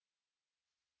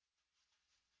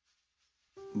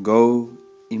Go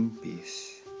in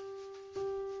peace.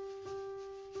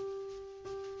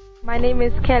 My name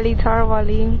is Kelly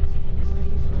Tarawali.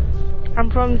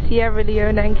 I'm from Sierra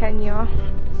Leone in Kenya.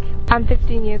 I'm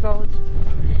 15 years old.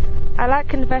 I like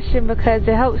confession because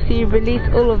it helps you release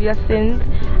all of your sins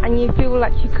and you feel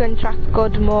like you can trust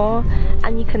God more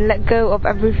and you can let go of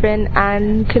everything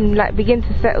and you can begin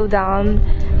to settle down,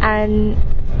 and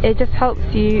it just helps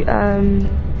you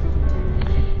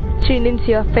tune into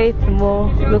your faith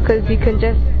more because you can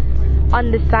just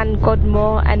understand God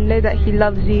more and know that He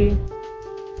loves you.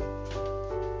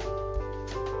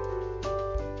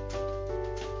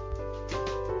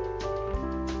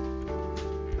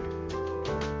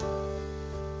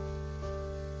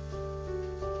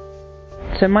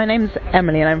 So my name's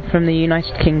Emily and I'm from the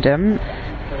United Kingdom,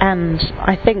 and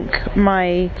I think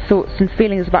my thoughts and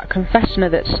feelings about confession are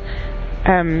that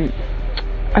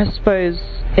I suppose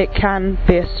it can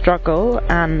be a struggle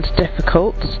and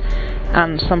difficult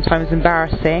and sometimes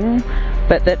embarrassing,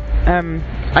 but that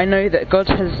I know that God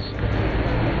has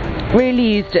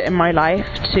really used it in my life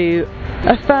to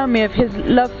affirm me of His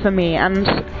love for me, and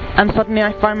suddenly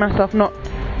I find myself not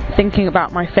thinking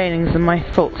about my failings and my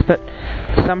faults, but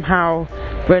somehow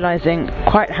realising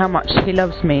quite how much He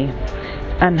loves me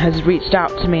and has reached out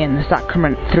to me in the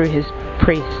sacrament through His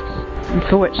priests,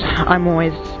 for which I'm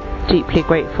always deeply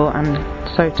grateful and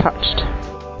so touched.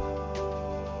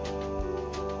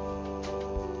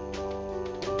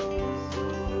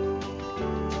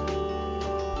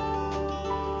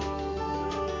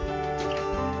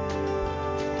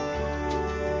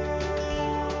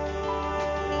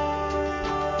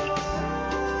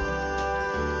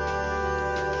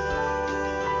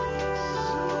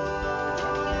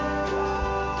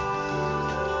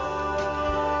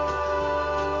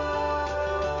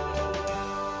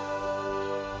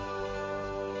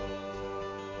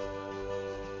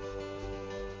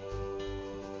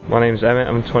 My name's Emmett,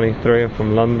 I'm 23, I'm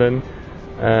from London.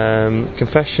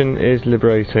 Confession is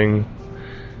liberating.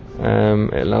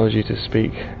 It allows you to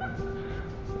speak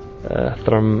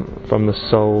from the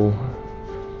soul.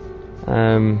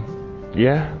 And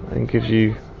gives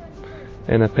you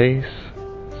inner peace.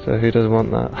 So who doesn't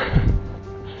want that?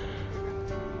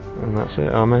 And that's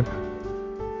it, amen.